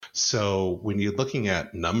So when you're looking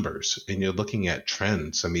at numbers and you're looking at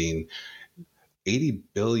trends, I mean, 80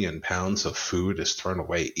 billion pounds of food is thrown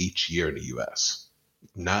away each year in the US.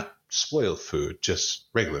 Not spoiled food, just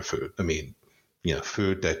regular food. I mean,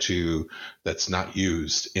 food that's not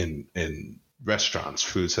used in restaurants,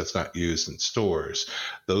 foods that's not used in stores.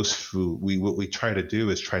 Those food, what we try to do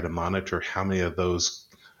is try to monitor how many of those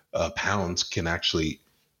pounds can actually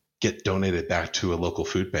get donated back to a local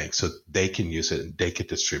food bank so they can use it and they can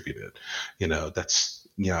distribute it.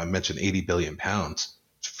 I mentioned 80 billion pounds.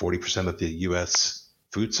 It's 40% of the U.S.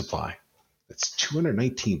 food supply. That's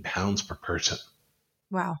 219 pounds per person.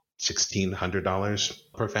 Wow. $1,600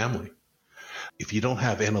 per family. If you don't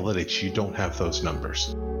have analytics, you don't have those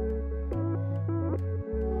numbers.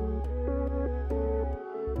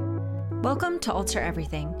 Welcome to Alter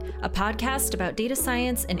Everything, a podcast about data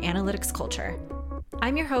science and analytics culture.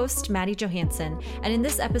 I'm your host, Maddie Johansson, and in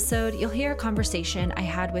this episode, you'll hear a conversation I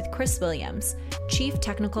had with Chris Williams, Chief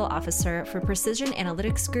Technical Officer for Precision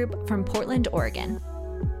Analytics Group from Portland, Oregon.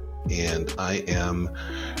 And I am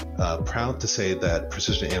proud to say that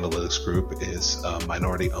Precision Analytics Group is a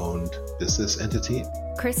minority-owned business entity.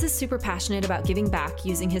 Chris is super passionate about giving back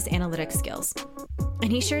using his analytics skills.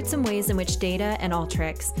 And he shared some ways in which data and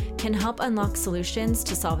Alteryx can help unlock solutions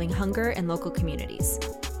to solving hunger in local communities.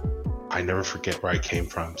 I never forget where I came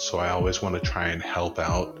from, so I always want to try and help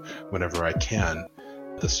out whenever I can.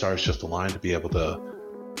 The stars just aligned to be able to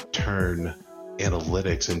turn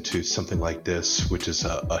analytics into something like this, which is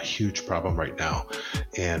a huge problem right now,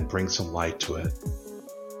 and bring some light to it.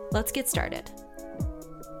 Let's get started.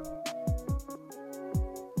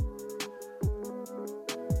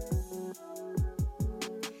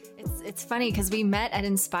 It's funny because we met at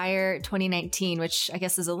Inspire 2019, which I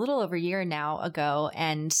guess is a little over a year now ago,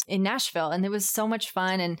 and in Nashville. And it was so much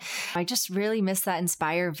fun. And I just really miss that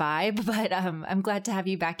Inspire vibe. But I'm glad to have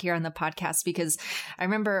you back here on the podcast because I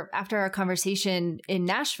remember after our conversation in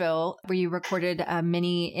Nashville, where you recorded a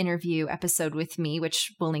mini interview episode with me,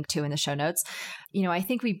 which we'll link to in the show notes. I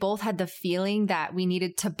think we both had the feeling that we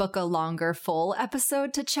needed to book a longer full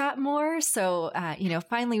episode to chat more. So,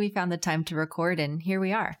 finally we found the time to record, and here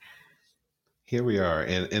we are. Here we are,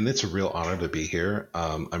 and it's a real honor to be here.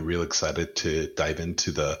 I'm real excited to dive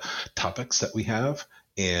into the topics that we have,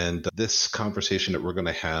 and this conversation that we're going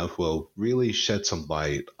to have will really shed some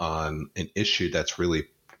light on an issue that's really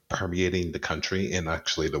permeating the country and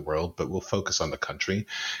actually the world, but we'll focus on the country,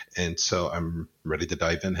 and so I'm ready to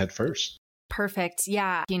dive in head first. Perfect.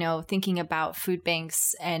 Yeah. Thinking about food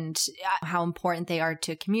banks and how important they are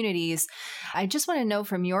to communities, I just want to know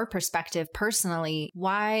from your perspective personally,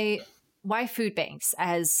 why food banks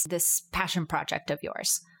as this passion project of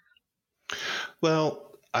yours?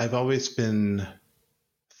 Well, I've always been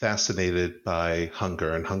fascinated by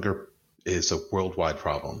hunger, and hunger is a worldwide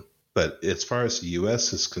problem. But as far as the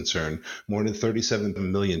U.S. is concerned, more than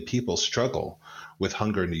 37 million people struggle with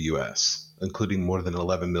hunger in the U.S., including more than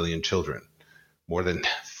 11 million children. More than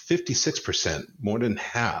 56%, more than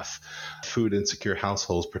half, food insecure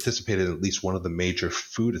households participated in at least one of the major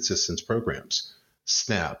food assistance programs.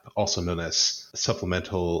 SNAP, also known as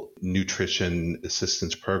Supplemental Nutrition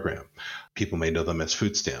Assistance Program. People may know them as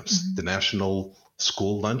food stamps. Mm-hmm. The National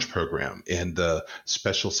School Lunch Program, and the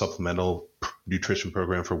Special Supplemental Nutrition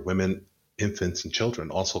Program for Women, Infants, and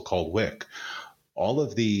Children, also called WIC. All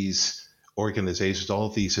of these organizations, all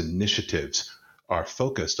of these initiatives are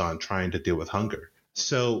focused on trying to deal with hunger.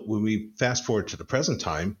 So when we fast forward to the present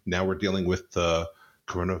time, now we're dealing with the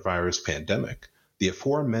coronavirus pandemic. The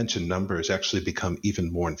aforementioned numbers actually become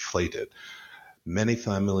even more inflated. Many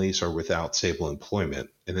families are without stable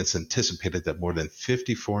employment, and it's anticipated that more than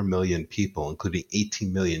 54 million people, including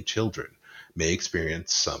 18 million children, may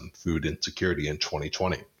experience some food insecurity in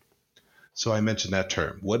 2020. So I mentioned that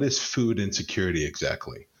term. What is food insecurity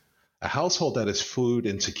exactly? A household that is food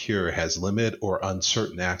insecure has limited or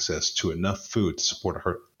uncertain access to enough food to support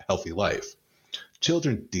a healthy life.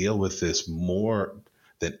 Children deal with this more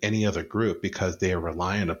than any other group because they are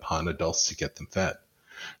reliant upon adults to get them fed.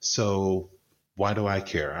 So why do I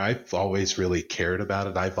care? I've always really cared about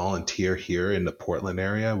it. I volunteer here in the Portland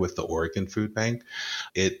area with the Oregon Food Bank.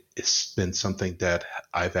 It's been something that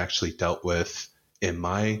I've actually dealt with in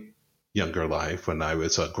my younger life when I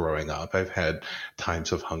was growing up. I've had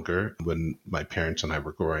times of hunger when my parents and I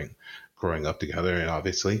were growing up together, and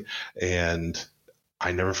obviously, and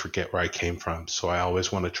I never forget where I came from. So I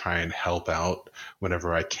always want to try and help out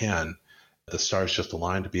whenever I can. The stars just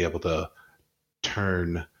aligned to be able to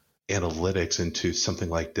turn analytics into something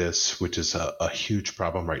like this, which is a huge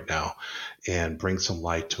problem right now, and bring some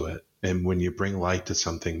light to it. And when you bring light to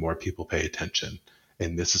something, more people pay attention.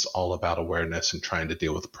 And this is all about awareness and trying to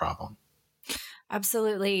deal with the problem.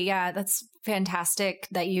 Absolutely. Yeah, that's fantastic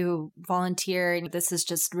that you volunteer. This is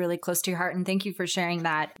just really close to your heart. And thank you for sharing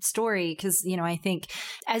that story. Because, I think,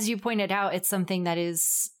 as you pointed out, it's something that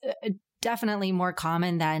is definitely more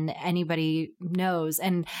common than anybody knows.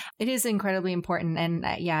 And it is incredibly important. And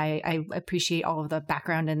I appreciate all of the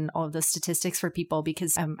background and all of the statistics for people,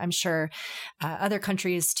 because I'm sure other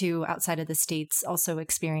countries too, outside of the States, also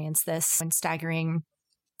experience this in staggering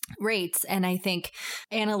rates. And I think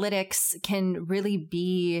analytics can really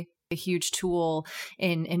be a huge tool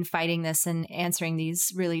in fighting this and answering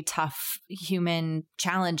these really tough human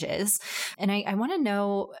challenges. And I want to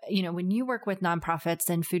know, when you work with nonprofits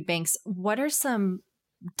and food banks, what are some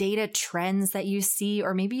data trends that you see,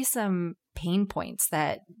 or maybe some pain points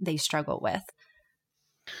that they struggle with?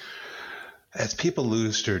 As people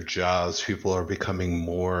lose their jobs, people are becoming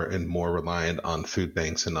more and more reliant on food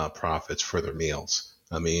banks and nonprofits for their meals.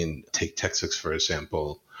 I mean, take Texas, for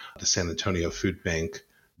example, the San Antonio Food Bank.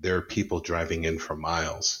 There are people driving in for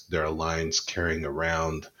miles. There are lines carrying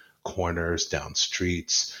around corners, down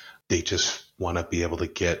streets. They just want to be able to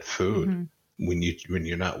get food when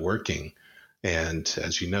you're not working. And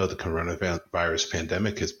as you know, the coronavirus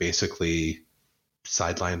pandemic has basically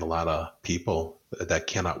sidelined a lot of people that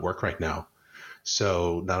cannot work right now.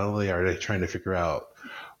 So not only are they trying to figure out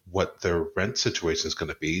what their rent situation is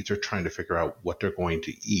going to be, they're trying to figure out what they're going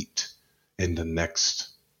to eat in the next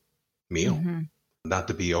meal. Not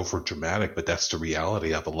to be over dramatic, but that's the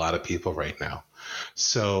reality of a lot of people right now.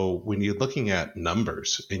 So when you're looking at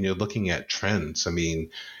numbers and you're looking at trends, I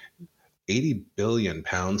mean, 80 billion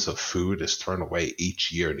pounds of food is thrown away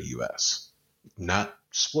each year in the US. Not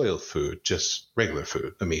spoiled food, just regular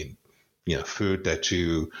food. I mean, food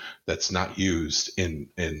that's not used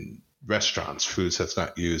in restaurants, foods that's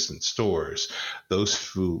not used in stores. Those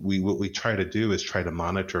food, what we try to do is try to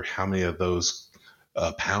monitor how many of those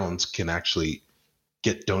pounds can actually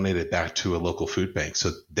get donated back to a local food bank so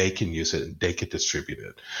they can use it and they can distribute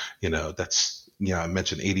it. That's, I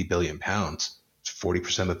mentioned 80 billion pounds. It's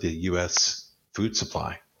 40% of the U.S. food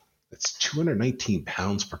supply. That's 219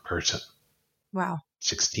 pounds per person. Wow.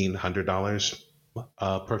 $1,600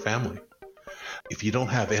 per family. If you don't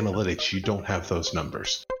have analytics, you don't have those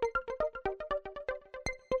numbers.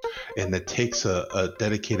 And it takes a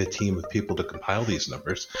dedicated team of people to compile these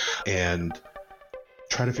numbers and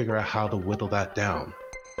try to figure out how to whittle that down.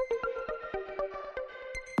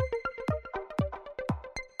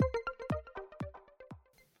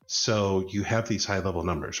 So you have these high level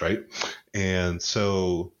numbers, right? And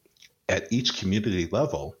so at each community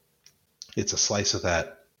level, it's a slice of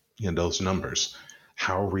that, those numbers.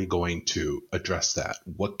 How are we going to address that?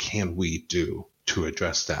 What can we do to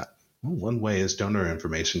address that? Well, one way is donor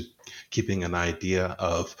information, keeping an idea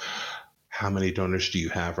of how many donors do you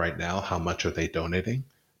have right now? How much are they donating?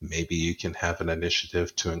 Maybe you can have an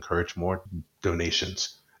initiative to encourage more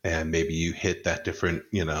donations. And maybe you hit that different,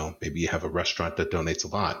 maybe you have a restaurant that donates a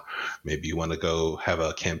lot. Maybe you want to go have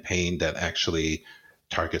a campaign that actually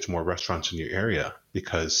targets more restaurants in your area,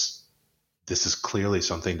 because this is clearly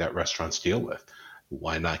something that restaurants deal with.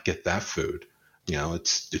 Why not get that food?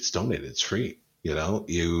 It's donated, it's free.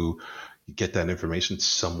 You get that information,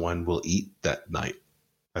 someone will eat that night.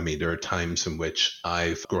 I mean, there are times in which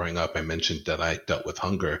growing up, I mentioned that I dealt with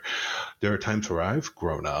hunger. There are times where I've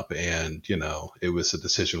grown up and, it was a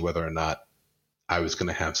decision whether or not I was going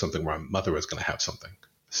to have something, or my mother was going to have something.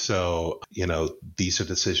 So, these are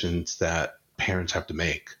decisions that parents have to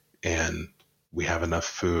make, and we have enough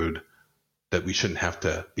food that we shouldn't have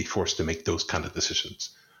to be forced to make those kind of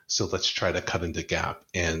decisions. So let's try to cut into gap.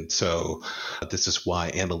 And so this is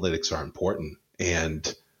why analytics are important.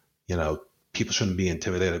 And, people shouldn't be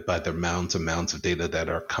intimidated by the mounds and mounds of data that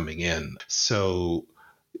are coming in. So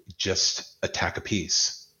just attack a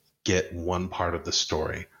piece, get one part of the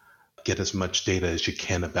story, get as much data as you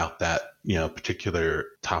can about that, particular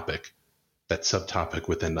topic, that subtopic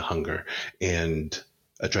within the hunger, and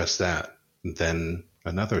address that. Then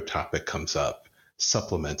another topic comes up,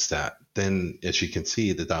 supplements that. Then, as you can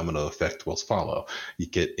see, the domino effect will follow. You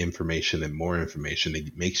get information and more information.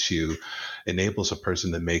 It enables a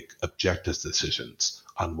person to make objective decisions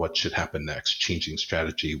on what should happen next, changing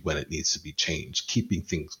strategy when it needs to be changed, keeping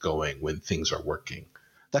things going when things are working,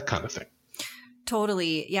 that kind of thing.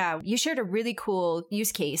 Totally. Yeah. You shared a really cool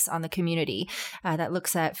use case on the community that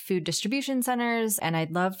looks at food distribution centers. And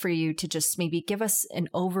I'd love for you to just maybe give us an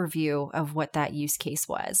overview of what that use case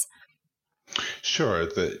was. Sure.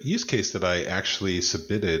 The use case that I actually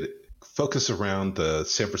submitted focus around the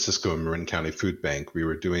San Francisco and Marin County Food Bank. We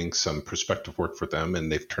were doing some prospective work for them,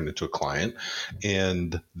 and they've turned into a client.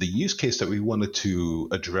 And the use case that we wanted to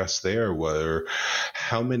address there were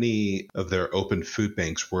how many of their open food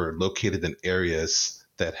banks were located in areas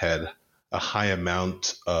that had a high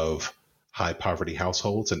amount of high poverty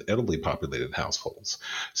households and elderly populated households.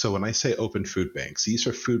 So when I say open food banks, these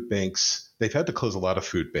are food banks. They've had to close a lot of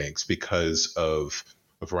food banks because of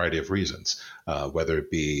a variety of reasons, whether it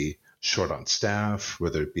be short on staff,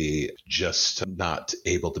 whether it be just not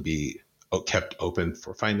able to be kept open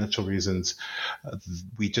for financial reasons.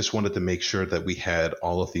 We just wanted to make sure that we had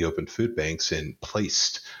all of the open food banks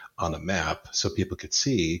placed on a map so people could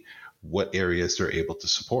see what areas they're able to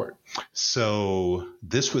support. So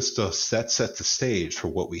this was that set the stage for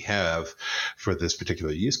what we have for this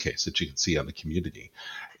particular use case that you can see on the community.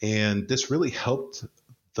 And this really helped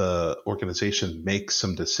the organization make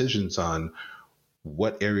some decisions on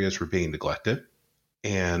what areas were being neglected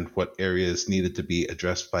and what areas needed to be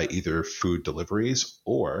addressed by either food deliveries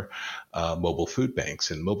or mobile food banks.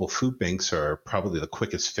 And mobile food banks are probably the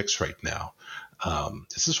quickest fix right now.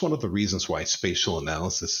 This is one of the reasons why spatial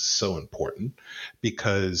analysis is so important,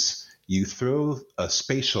 because you throw a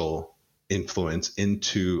spatial influence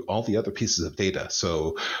into all the other pieces of data.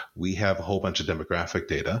 So we have a whole bunch of demographic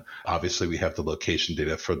data. Obviously, we have the location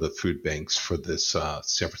data for the food banks for this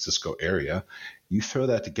San Francisco area. You throw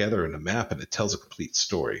that together in a map and it tells a complete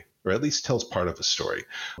story, or at least tells part of a story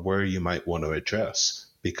where you might want to address,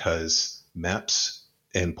 because maps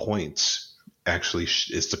and points actually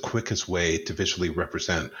is the quickest way to visually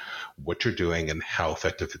represent what you're doing and how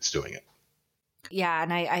effective it's doing it. Yeah,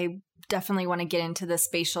 and I definitely want to get into the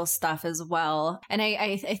spatial stuff as well. And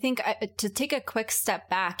I think to take a quick step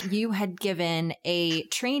back, you had given a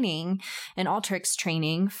training, an Alteryx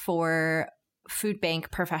training for food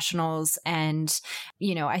bank professionals. And,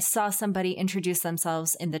 you know, I saw somebody introduce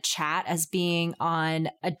themselves in the chat as being on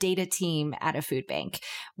a data team at a food bank,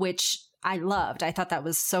 which I loved. I thought that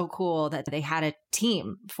was so cool that they had a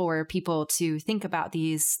team for people to think about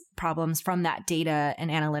these problems from that data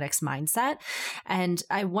and analytics mindset. And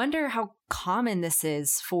I wonder how common this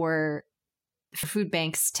is for food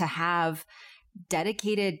banks to have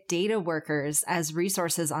dedicated data workers as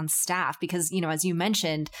resources on staff, because, you know, as you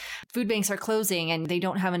mentioned, food banks are closing and they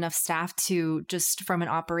don't have enough staff to just from an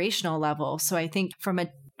operational level. So I think from an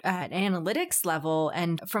analytics level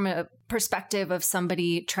and from a perspective of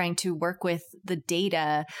somebody trying to work with the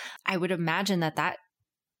data, I would imagine that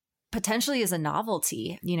potentially is a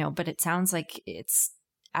novelty, you know, but it sounds like it's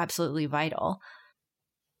absolutely vital.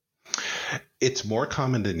 It's more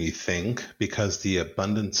common than you think, because the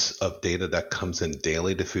abundance of data that comes in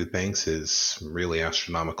daily to food banks is really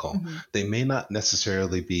astronomical. Mm-hmm. They may not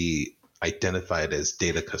necessarily be identified as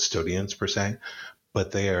data custodians per se,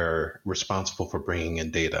 but they are responsible for bringing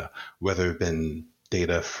in data, whether it been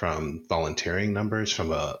data from volunteering numbers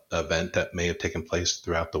from an event that may have taken place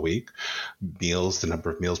throughout the week, meals, the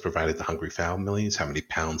number of meals provided to hungry families, how many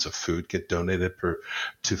pounds of food get donated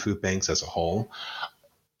to food banks as a whole.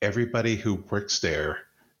 Everybody who works there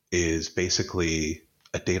is basically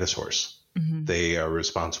a data source. Mm-hmm. They are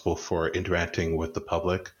responsible for interacting with the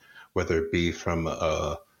public, whether it be from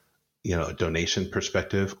a donation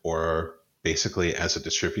perspective or basically as a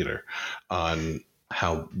distributor on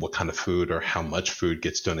what kind of food or how much food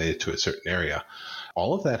gets donated to a certain area.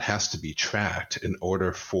 All of that has to be tracked in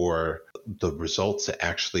order for the results to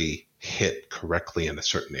actually hit correctly in a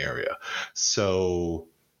certain area. So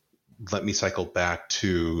let me cycle back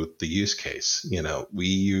to the use case. You know, we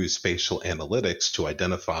use spatial analytics to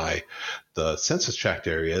identify the census tract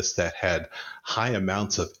areas that had high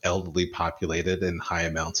amounts of elderly populated and high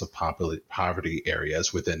amounts of poverty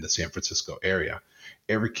areas within the San Francisco area.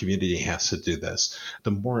 Every community has to do this.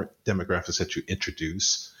 The more demographics that you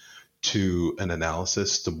introduce to an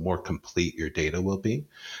analysis, the more complete your data will be.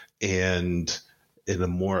 And in the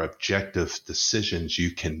more objective decisions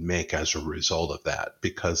you can make as a result of that,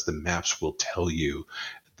 because the maps will tell you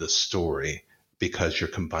the story, because you're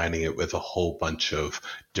combining it with a whole bunch of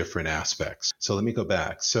different aspects. So let me go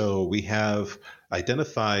back. So we have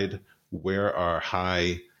identified where are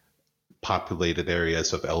high populated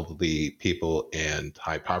areas of elderly people and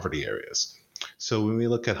high poverty areas. So when we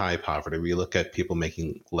look at high poverty, we look at people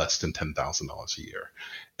making less than $10,000 a year,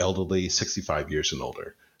 elderly 65 years and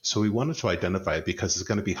older. So we wanted to identify it because it's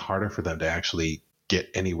going to be harder for them to actually get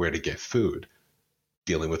anywhere to get food.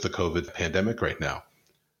 Dealing with the COVID pandemic right now,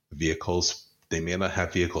 vehicles, they may not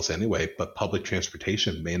have vehicles anyway, but public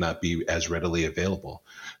transportation may not be as readily available.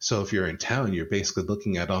 So if you're in town, you're basically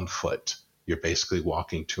looking at on foot. You're basically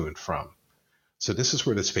walking to and from. So this is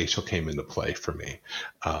where the spatial came into play for me,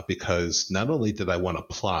 because not only did I want to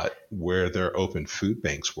plot where their open food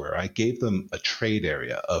banks were, I gave them a trade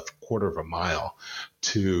area of 1/4 mile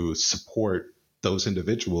to support those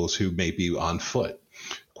individuals who may be on foot.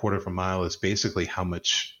 1/4 mile is basically how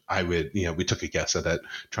much I would, we took a guess at it,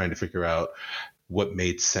 trying to figure out what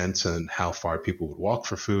made sense and how far people would walk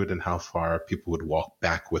for food and how far people would walk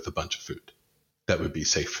back with a bunch of food that would be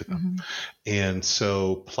safe for them. Mm-hmm. And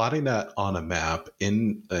so plotting that on a map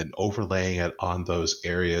and overlaying it on those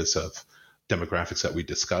areas of demographics that we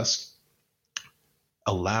discussed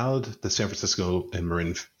allowed the San Francisco and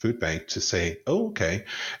Marin Food Bank to say, oh, okay,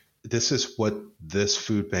 this is what this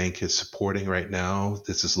food bank is supporting right now.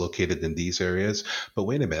 This is located in these areas. But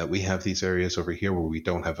wait a minute, we have these areas over here where we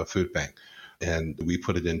don't have a food bank. And we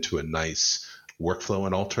put it into a nice workflow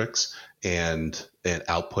in Alteryx and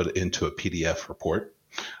output into a PDF report,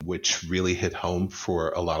 which really hit home for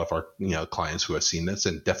a lot of our clients who have seen this,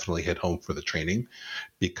 and definitely hit home for the training,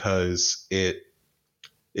 because it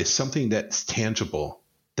is something that's tangible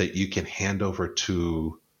that you can hand over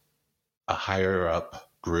to a higher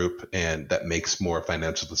up group, and that makes more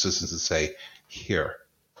financial decisions to say, here,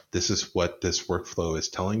 this is what this workflow is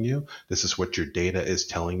telling you. This is what your data is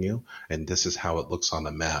telling you. And this is how it looks on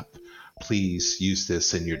a map. Please use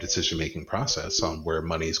this in your decision-making process on where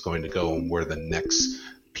money is going to go and where the next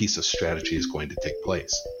piece of strategy is going to take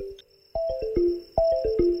place.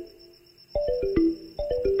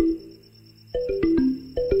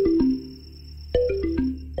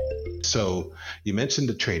 So you mentioned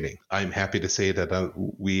the training. I'm happy to say that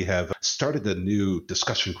we have started a new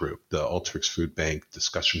discussion group, the Alteryx Food Bank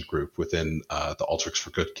discussion group within the Alteryx for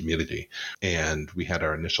Good community. And we had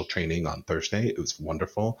our initial training on Thursday. It was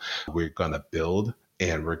wonderful. We're going to build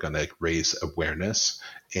and we're going to raise awareness,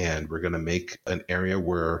 and we're going to make an area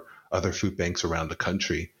where other food banks around the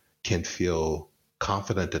country can feel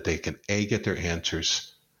confident that they can A, get their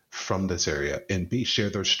answers from this area, and B, share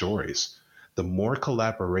their stories. The more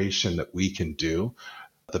collaboration that we can do,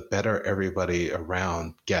 the better everybody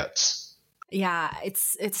around gets. Yeah,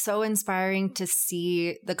 it's so inspiring to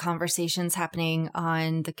see the conversations happening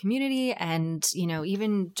on the community and,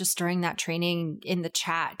 even just during that training in the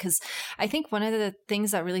chat. Because I think one of the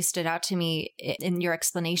things that really stood out to me in your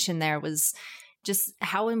explanation there was just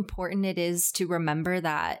how important it is to remember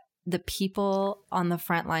that the people on the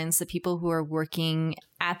front lines, the people who are working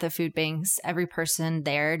at the food banks, every person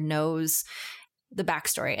there knows the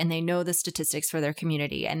backstory, and they know the statistics for their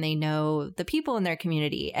community, and they know the people in their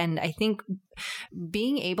community. And I think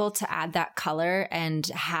being able to add that color and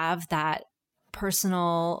have that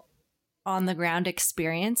personal on the ground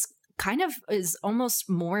experience kind of is almost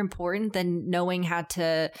more important than knowing how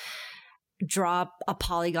to draw a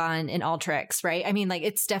polygon in Alteryx, right? I mean,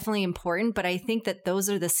 it's definitely important, but I think that those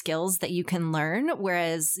are the skills that you can learn.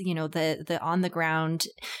 Whereas, the on the ground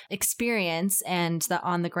experience and the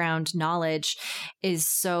on the ground knowledge is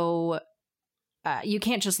so, you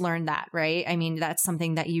can't just learn that, right? I mean, that's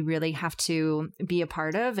something that you really have to be a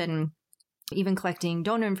part of. And even collecting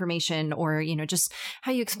donor information, or, just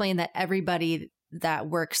how you explain that everybody that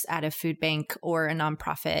works at a food bank or a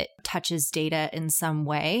nonprofit touches data in some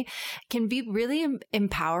way can be really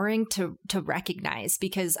empowering to recognize,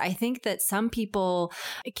 because I think that some people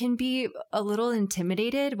can be a little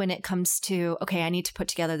intimidated when it comes to, okay, I need to put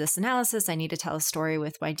together this analysis. I need to tell a story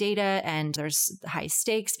with my data, and there's high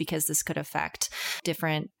stakes because this could affect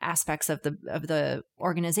different aspects of the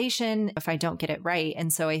organization if I don't get it right.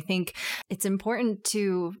 And so I think it's important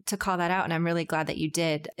to call that out. And I'm really glad that you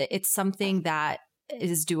did. It's something that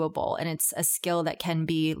is doable, and it's a skill that can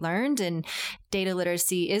be learned, and data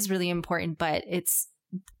literacy is really important, but it's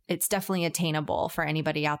definitely attainable for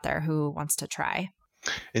anybody out there who wants to try.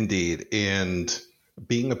 Indeed. And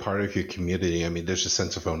being a part of your community, I mean, there's a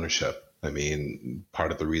sense of ownership. I mean,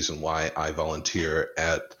 part of the reason why I volunteer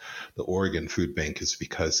at the Oregon Food Bank is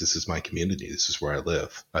because this is my community. This is where I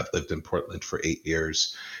live. I've lived in Portland for 8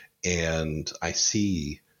 years, and I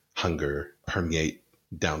see hunger permeate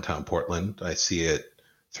downtown Portland. I see it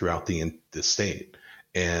throughout the state.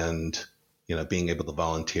 And, being able to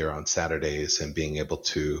volunteer on Saturdays and being able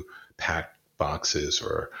to pack boxes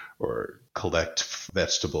or collect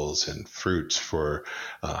vegetables and fruits for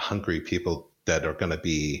hungry people that are going to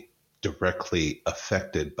be directly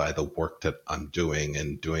affected by the work that I'm doing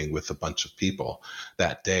and doing with a bunch of people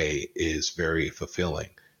that day is very fulfilling.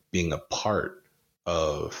 Being a part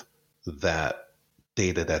of that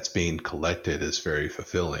data that's being collected is very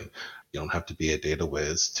fulfilling. You don't have to be a data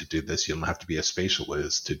whiz to do this. You don't have to be a spatial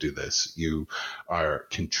whiz to do this. You are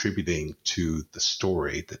contributing to the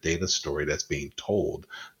story, the data story that's being told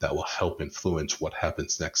that will help influence what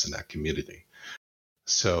happens next in that community.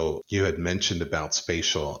 So you had mentioned about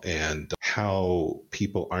spatial and how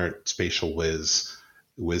people aren't spatial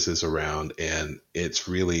whizzes around, and it's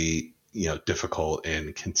really, difficult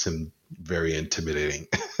and can seem very intimidating.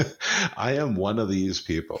 I am one of these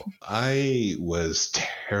people. I was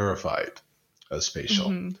terrified of spatial.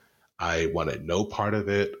 Mm-hmm. I wanted no part of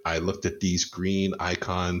it. I looked at these green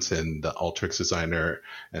icons and the Alteryx Designer,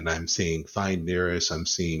 and I'm seeing find nearest, I'm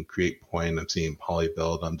seeing create point, I'm seeing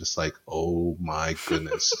polybuild. I'm just like, oh my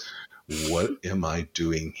goodness, what am I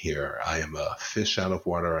doing here? I am a fish out of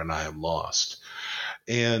water and I am lost.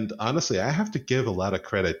 And honestly, I have to give a lot of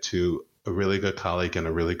credit to a really good colleague and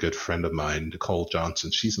a really good friend of mine, Nicole Johnson.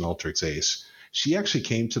 She's an Alteryx ace. She actually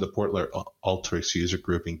came to the Portler Alteryx user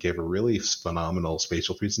group and gave a really phenomenal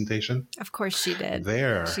spatial presentation. Of course she did.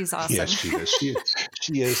 She's awesome. Yes, she is.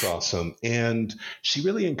 She is awesome. And she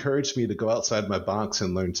really encouraged me to go outside my box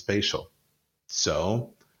and learn spatial.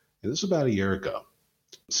 So it was about a year ago.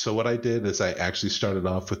 So what I did is I actually started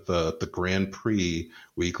off with the Grand Prix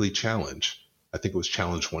weekly challenge. I think it was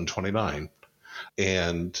challenge 129.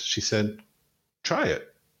 And she said, try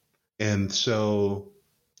it. And so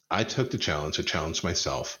I took the challenge. I challenged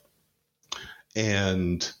myself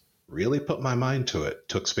and really put my mind to it.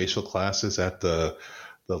 Took spatial classes at the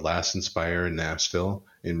last Inspire in Nashville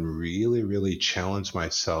and really, really challenged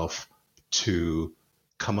myself to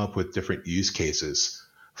come up with different use cases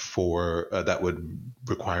for that would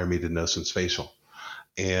require me to know some spatial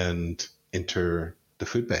and enter the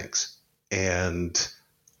food banks. And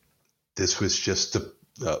this was just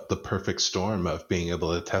the perfect storm of being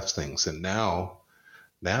able to test things. And now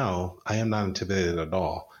I am not intimidated at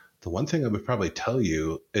all. The one thing I would probably tell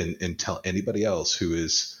you and tell anybody else who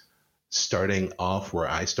is starting off where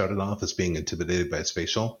I started off as being intimidated by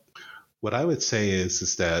spatial, what I would say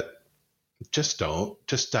is that just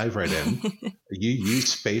dive right in. You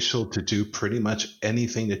use spatial to do pretty much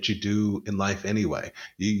anything that you do in life anyway.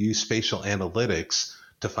 You use spatial analytics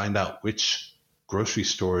to find out which grocery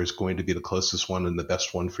store is going to be the closest one and the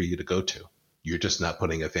best one for you to go to. You're just not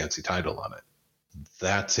putting a fancy title on it.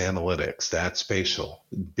 That's analytics. That's spatial.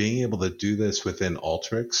 Being able to do this within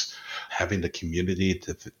Alteryx, having the community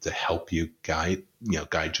to help you guide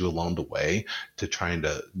you along the way to trying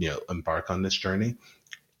to embark on this journey.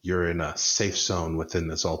 You're in a safe zone within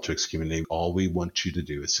this Alteryx community. All we want you to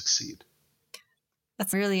do is succeed.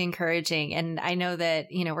 That's really encouraging. And I know that,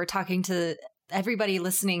 we're talking to everybody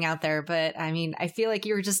listening out there, but I mean, I feel like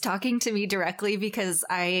you were just talking to me directly because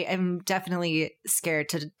I am definitely scared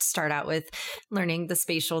to start out with learning the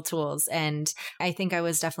spatial tools. And I think I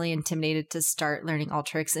was definitely intimidated to start learning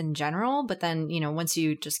Alteryx in general. But then, once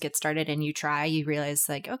you just get started and you try, you realize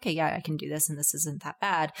like, okay, yeah, I can do this and this isn't that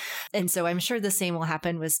bad. And so I'm sure the same will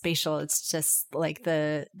happen with spatial. It's just like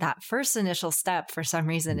that first initial step for some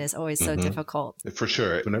reason is always so difficult. For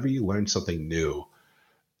sure. Whenever you learn something new,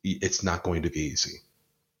 it's not going to be easy.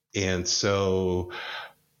 And so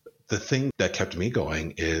the thing that kept me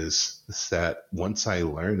going is that once I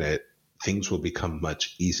learn it, things will become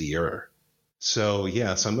much easier. So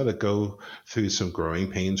yes, I'm going to go through some growing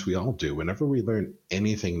pains. We all do. Whenever we learn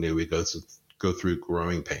anything new, we go through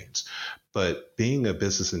growing pains. But being a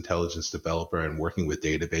business intelligence developer and working with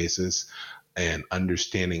databases and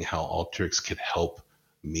understanding how Alteryx could help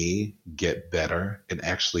me get better and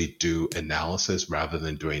actually do analysis rather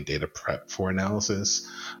than doing data prep for analysis,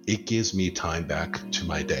 it gives me time back to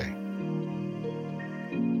my day.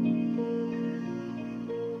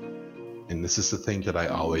 And this is the thing that I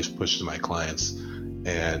always push to my clients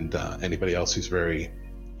and anybody else who's very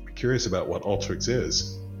curious about what Alteryx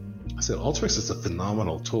is. I said, Alteryx is a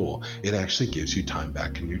phenomenal tool. It actually gives you time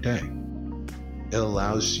back in your day. It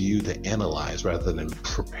allows you to analyze rather than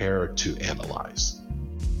prepare to analyze.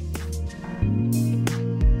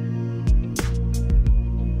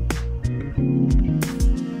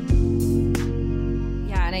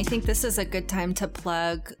 Yeah, and I think this is a good time to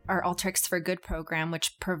plug our Alteryx for Good program,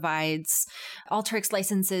 which provides Alteryx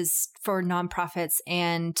licenses for nonprofits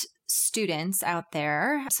and students out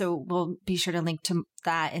there. So we'll be sure to link to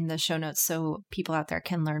that in the show notes so people out there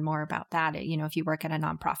can learn more about that. If you work at a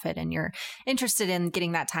nonprofit and you're interested in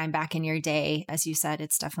getting that time back in your day, as you said,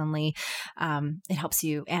 it's definitely, it helps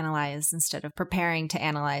you analyze instead of preparing to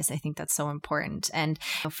analyze. I think that's so important. And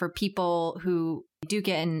for people who do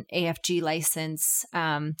get an AFG license,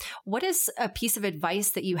 what is a piece of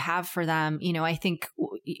advice that you have for them? I think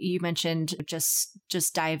you mentioned just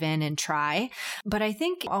dive in and try, but I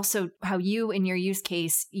think also how you in your use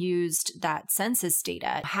case used that census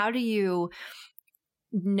data. How do you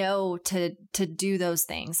know to do those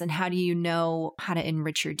things? And how do you know how to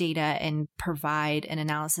enrich your data and provide an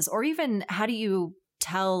analysis? Or even how do you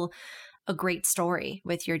tell a great story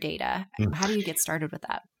with your data? How do you get started with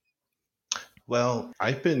that? Well,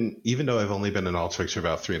 even though I've only been in Alteryx for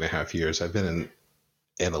about 3.5 years, I've been in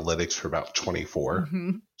analytics for about 24.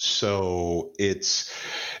 Mm-hmm. So it's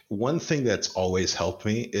one thing that's always helped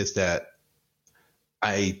me is that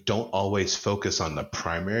I don't always focus on the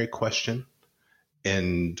primary question.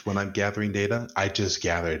 And when I'm gathering data, I just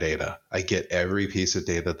gather data. I get every piece of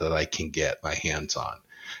data that I can get my hands on.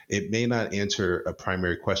 It may not answer a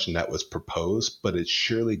primary question that was proposed, but it's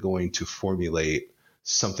surely going to formulate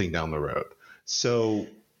something down the road. So,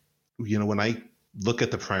 when I look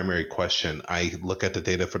at the primary question, I look at the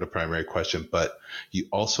data for the primary question, but you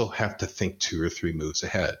also have to think 2 or 3 moves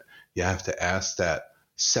ahead. You have to ask that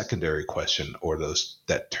secondary question or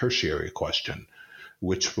that tertiary question,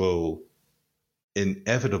 which will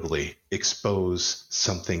inevitably expose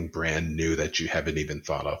something brand new that you haven't even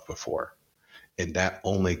thought of before. And that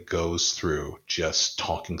only goes through just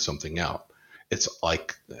talking something out. It's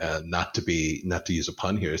like, not to use a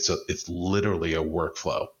pun here, it's literally a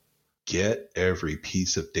workflow. Get every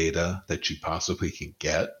piece of data that you possibly can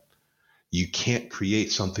get. You can't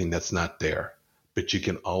create something that's not there, but you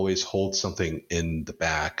can always hold something in the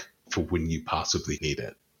back for when you possibly need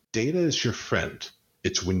it. Data is your friend.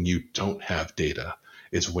 It's when you don't have data.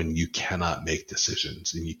 It's when you cannot make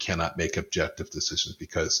decisions and you cannot make objective decisions,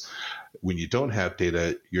 because when you don't have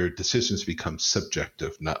data, your decisions become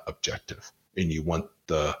subjective, not objective. And you want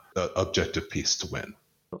the objective piece to win.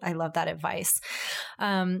 I love that advice.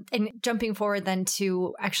 And jumping forward then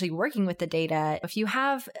to actually working with the data, if you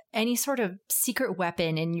have any sort of secret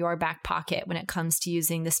weapon in your back pocket when it comes to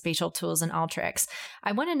using the spatial tools in Alteryx,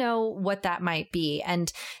 I want to know what that might be.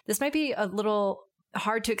 And this might be a little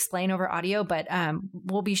hard to explain over audio, but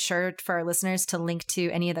we'll be sure for our listeners to link to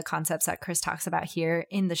any of the concepts that Chris talks about here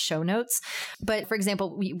in the show notes. But for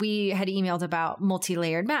example, we had emailed about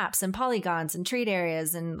multi-layered maps and polygons and trait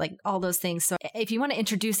areas and like all those things. So if you want to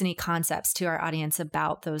introduce any concepts to our audience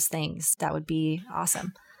about those things, that would be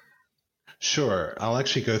awesome. Sure. I'll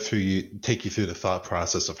actually take you through the thought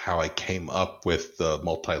process of how I came up with the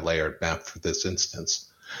multi-layered map for this instance.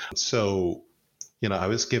 So I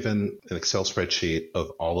was given an Excel spreadsheet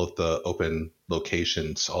of all of the open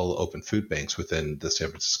locations, all the open food banks within the San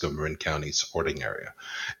Francisco Marin County supporting area.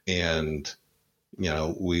 And,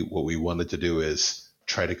 what we wanted to do is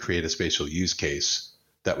try to create a spatial use case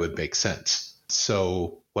that would make sense.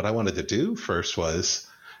 So what I wanted to do first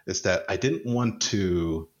is that I didn't want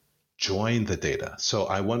to join the data. So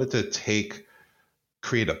I wanted to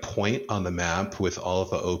create a point on the map with all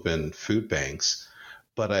of the open food banks,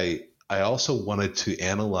 but I also wanted to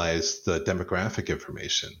analyze the demographic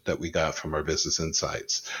information that we got from our Business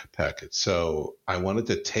Insights package. So I wanted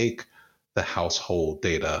to take the household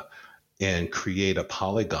data and create a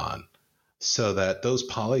polygon so that those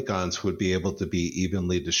polygons would be able to be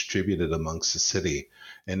evenly distributed amongst the city.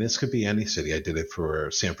 And this could be any city. I did it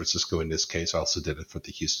for San Francisco in this case. I also did it for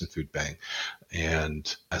the Houston Food Bank,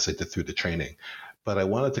 and as I did through the training. But I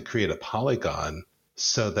wanted to create a polygon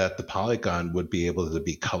so that the polygon would be able to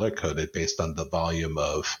be color-coded based on the volume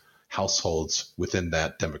of households within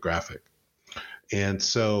that demographic. And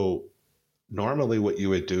so normally what you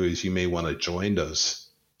would do is you may want to join those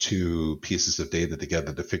 2 pieces of data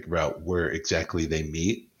together to figure out where exactly they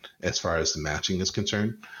meet as far as the matching is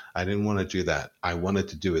concerned. I didn't want to do that. I wanted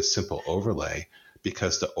to do a simple overlay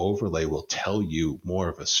because the overlay will tell you more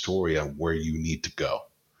of a story on where you need to go.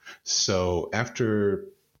 So after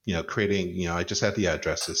creating, I just had the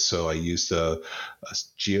addresses. So I used a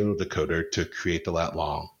geodecoder to create the lat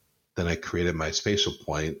long. Then I created my spatial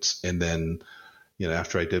points. And then,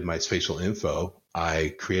 after I did my spatial info,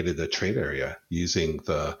 I created a trait area using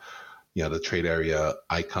the trait area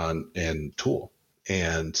icon and tool.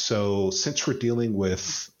 And so since we're dealing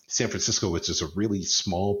with San Francisco, which is a really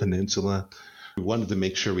small peninsula, we wanted to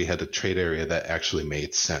make sure we had a trait area that actually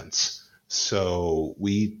made sense. So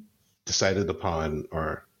we decided upon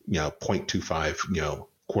 0.25,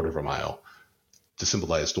 quarter of a mile to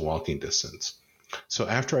symbolize the walking distance. So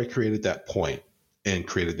after I created that point and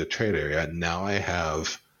created the trait area, now I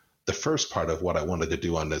have the first part of what I wanted to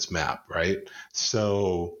do on this map, right?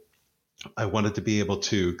 So I wanted to be able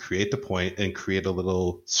to create the point and create a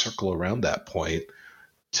little circle around that point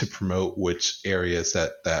to promote which areas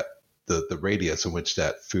that the radius in which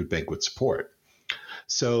that food bank would support.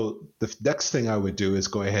 So the next thing I would do is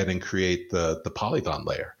go ahead and create the polygon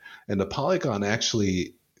layer. And the polygon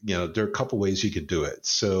actually, there are a couple ways you could do it.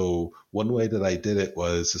 So one way that I did it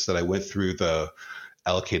is that I went through the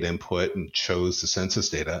allocate input and chose the census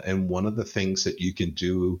data. And one of the things that you can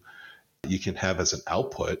do, you can have as an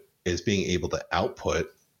output is being able to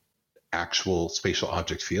output actual spatial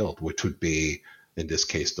object field, which would be, in this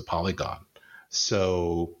case, the polygon.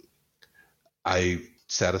 So I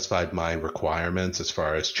satisfied my requirements as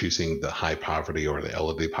far as choosing the high poverty or the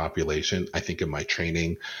elderly population. I think in my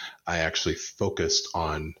training, I actually focused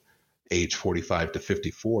on age 45 to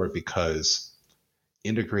 54 because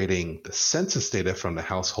integrating the census data from the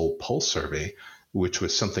household pulse survey, which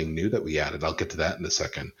was something new that we added, I'll get to that in a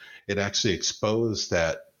second, it actually exposed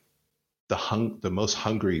that the most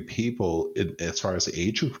hungry people, as far as the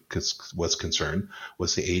age was concerned,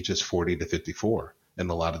 was the ages 40 to 54 in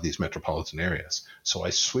a lot of these metropolitan areas. So I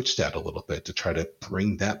switched that a little bit to try to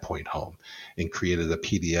bring that point home and created a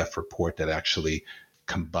PDF report that actually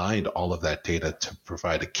combined all of that data to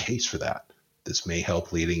provide a case for that. This may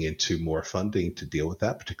help leading into more funding to deal with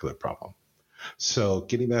that particular problem. So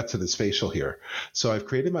getting back to the spatial here. So I've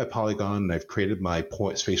created my polygon and I've created my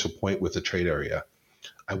spatial point with the trade area.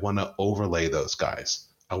 I want to overlay those guys.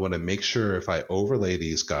 I want to make sure if I overlay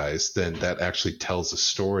these guys, then that actually tells a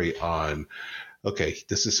story on, okay,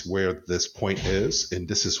 this is where this point is, and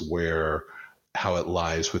this is how it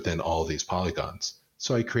lies within all these polygons.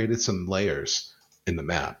 So I created some layers in the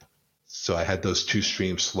map. So I had those two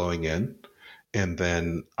streams flowing in, and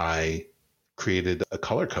then I created a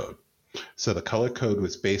color code. So the color code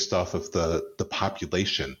was based off of the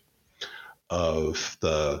population of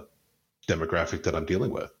the demographic that I'm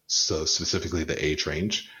dealing with. So specifically the age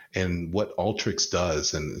range. And what Alteryx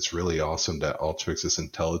does, and it's really awesome that Alteryx is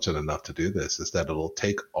intelligent enough to do this, is that it'll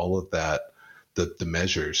take all of that, the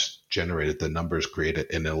measures generated, the numbers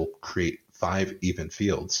created, and it'll create 5 even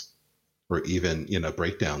fields or even,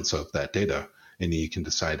 breakdowns of that data. And you can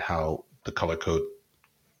decide how the color code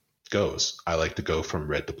goes. I like to go from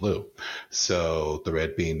red to blue. So the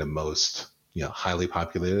red being the most, highly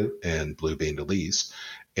populated and blue being the least,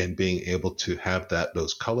 and being able to have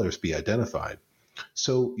those colors be identified.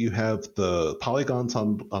 So you have the polygons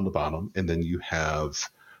on the bottom, and then you have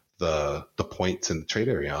the points in the trade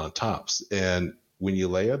area on the tops. And when you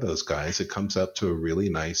layer those guys, it comes up to a really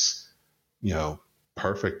nice,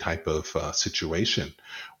 perfect type of situation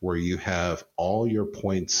where you have all your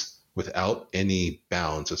points without any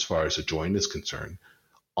bounds as far as a join is concerned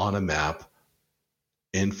on a map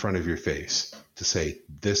in front of your face to say,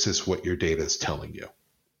 this is what your data is telling you.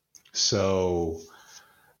 So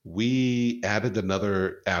we added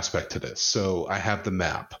another aspect to this. So I have the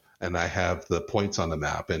map and I have the points on the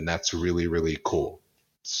map, and that's really, really cool.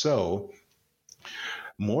 So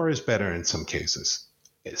more is better in some cases.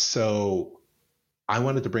 So I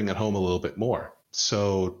wanted to bring it home a little bit more.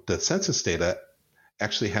 So the census data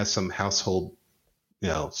actually has some household,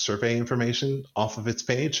 survey information off of its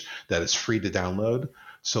page that is free to download.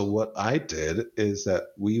 So what I did is that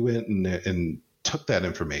we went and took that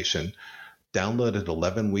information, downloaded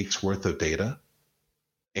 11 weeks worth of data,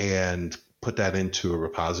 and put that into a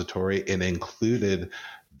repository and included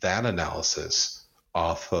that analysis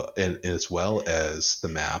as well as the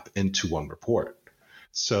map into one report.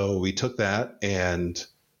 So we took that and,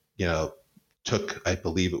 took, I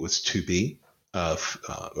believe it was 2B,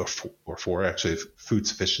 or 4 actually, food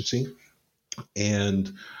sufficiency.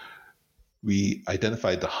 And we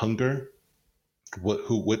identified the hunger, what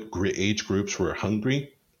age groups were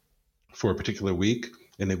hungry for a particular week.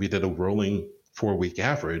 And then we did a rolling 4-week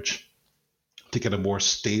average to get a more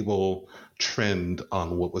stable trend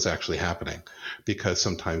on what was actually happening, because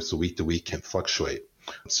sometimes the week to week can fluctuate.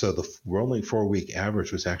 So the rolling 4-week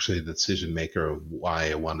average was actually the decision maker of why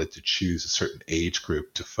I wanted to choose a certain age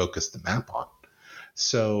group to focus the map on.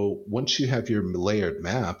 So once you have your layered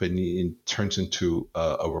map, and it turns into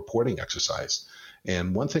a reporting exercise.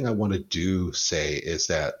 And one thing I want to say is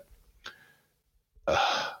that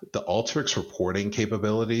the Alteryx reporting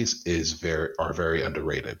capabilities are very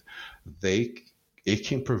underrated. It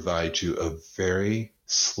can provide you a very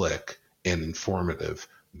slick and informative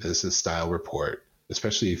business style report,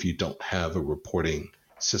 especially if you don't have a reporting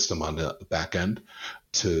system on the back end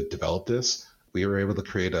to develop this. We were able to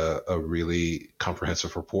create a really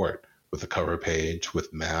comprehensive report with a cover page,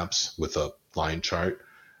 with maps, with a line chart,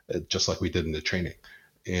 just like we did in the training.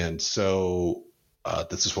 And so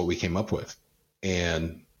this is what we came up with.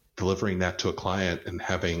 And delivering that to a client and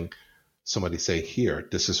having somebody say, here,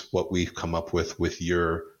 this is what we've come up with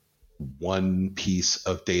your one piece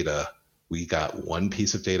of data. We got one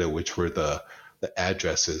piece of data, which were the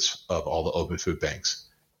addresses of all the open food banks.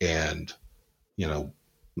 And,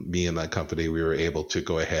 me and my company, we were able to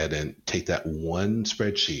go ahead and take that one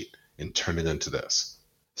spreadsheet and turn it into this.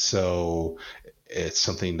 So it's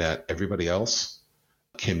something that everybody else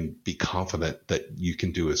can be confident that you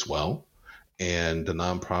can do as well. and the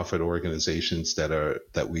nonprofit organizations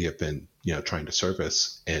that we have been, trying to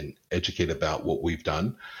service and educate about what we've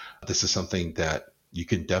done. This is something that you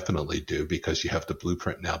can definitely do because you have the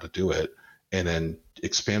blueprint now to do it, and then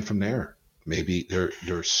expand from there. Maybe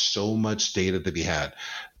there's so much data to be had.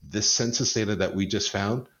 This census data that we just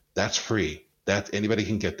found, that's free. That anybody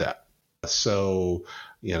can get that. So,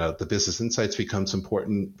 the business insights becomes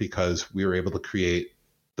important because we were able to create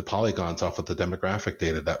the polygons off of the demographic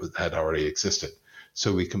data that had already existed.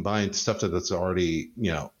 So we combined stuff that's already,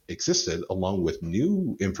 existed along with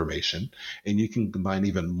new information, and you can combine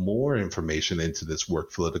even more information into this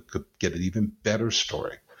workflow to get an even better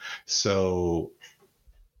story. So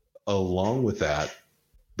along with that,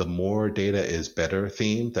 the more data is better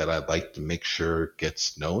theme that I'd like to make sure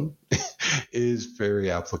gets known is very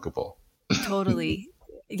applicable. Totally.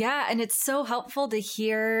 Yeah. And it's so helpful to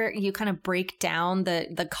hear you kind of break down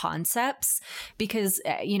the concepts because,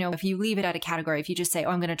 if you leave it at a category, if you just say,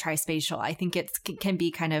 oh, I'm going to try spatial, I think it can be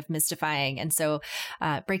kind of mystifying. And so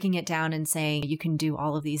breaking it down and saying you can do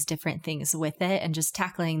all of these different things with it and just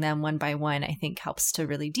tackling them one by one, I think helps to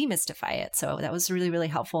really demystify it. So that was really, really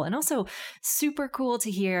helpful. And also super cool to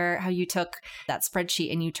hear how you took that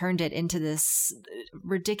spreadsheet and you turned it into this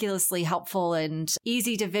ridiculously helpful and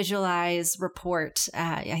easy to visualize report.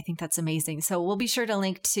 I think that's amazing. So we'll be sure to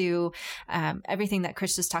link to everything that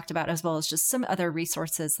Chris just talked about, as well as just some other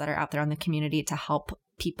resources that are out there on the community to help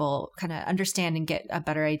people kind of understand and get a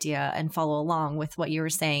better idea and follow along with what you were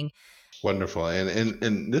saying. Wonderful.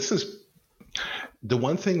 And this is the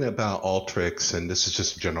one thing about Alteryx, and this is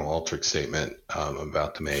just a general Alteryx statement I'm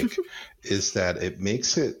about to make, is that it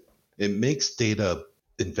makes data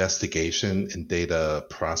investigation and data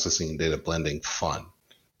processing and data blending fun.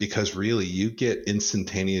 Because really, you get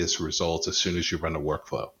instantaneous results as soon as you run a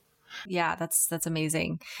workflow. Yeah, that's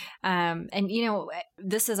amazing. And,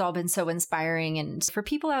 this has all been so inspiring. And for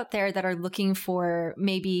people out there that are looking for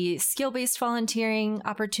maybe skill-based volunteering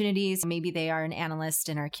opportunities, maybe they are an analyst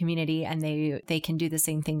in our community and they can do the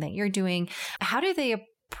same thing that you're doing. How do they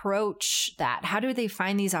approach that? How do they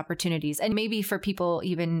find these opportunities? And maybe for people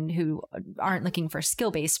even who aren't looking for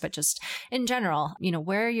skill-based, but just in general,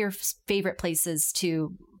 where are your favorite places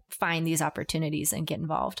to find these opportunities and get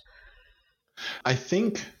involved? I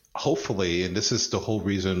think hopefully, and this is the whole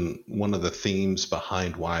reason, one of the themes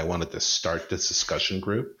behind why I wanted to start this discussion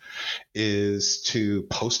group is to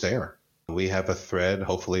post there. We have a thread.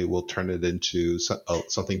 Hopefully we'll turn it into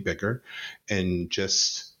something bigger and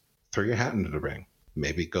just throw your hat into the ring.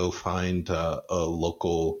 Maybe go find a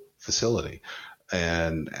local facility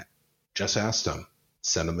and just ask them,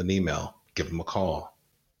 send them an email, give them a call.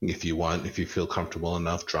 If you feel comfortable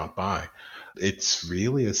enough, drop by. It's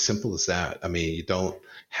really as simple as that. I mean, you don't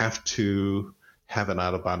have to have an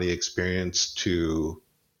out-of-body experience to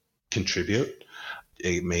contribute.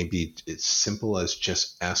 It may be as simple as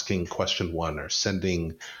just asking question one or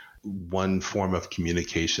sending one form of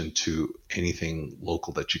communication to anything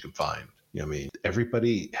local that you can find.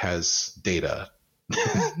 Everybody has data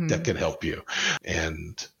that can help you.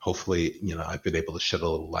 And hopefully, I've been able to shed a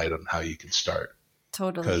little light on how you can start.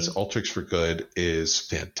 Totally. Because Alteryx for Good is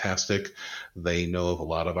fantastic. They know of a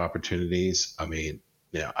lot of opportunities. I mean,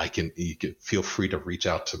 you can feel free to reach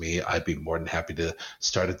out to me. I'd be more than happy to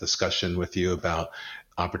start a discussion with you about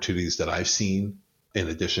opportunities that I've seen in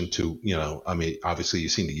addition to, obviously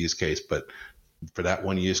you've seen the use case, but for that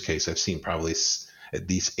one use case, I've seen probably at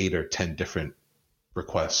least 8 or 10 different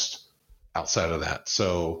requests outside of that.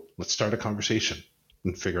 So let's start a conversation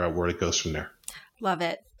and figure out where it goes from there. Love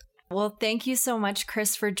it. Well, thank you so much,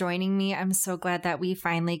 Chris, for joining me. I'm so glad that we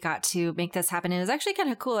finally got to make this happen. It was actually kind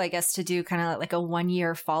of cool, I guess, to do kind of like a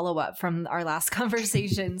 1-year follow-up from our last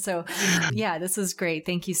conversation. So yeah, this was great.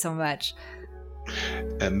 Thank you so much.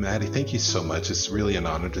 And Maddie, thank you so much. It's really an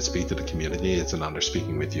honor to speak to the community. It's an honor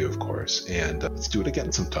speaking with you, of course. And let's do it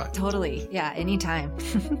again sometime. Totally. Yeah, anytime.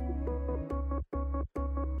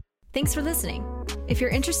 Thanks for listening. If you're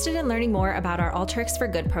interested in learning more about our Alteryx for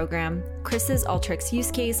Good program, Chris's Alteryx use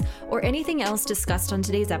case, or anything else discussed on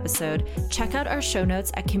today's episode, check out our show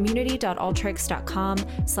notes at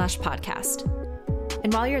community.alteryx.com/podcast.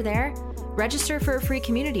 And while you're there, register for a free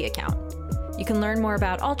community account. You can learn more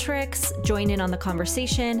about Alteryx, join in on the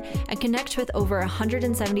conversation, and connect with over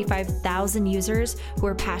 175,000 users who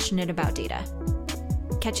are passionate about data.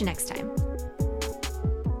 Catch you next time.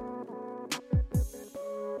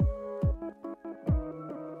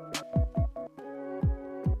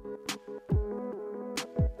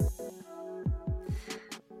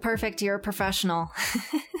 Perfect. You're a professional.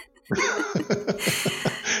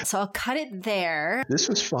 So I'll cut it there. This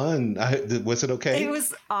was fun. Was it okay? It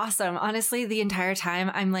was awesome. Honestly, the entire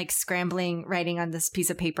time I'm like scrambling, writing on this piece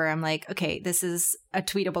of paper. I'm like, okay, this is a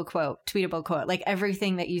tweetable quote. Like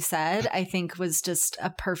everything that you said, I think was just a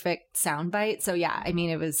perfect soundbite. So yeah, I mean,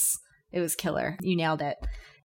 it was killer. You nailed it.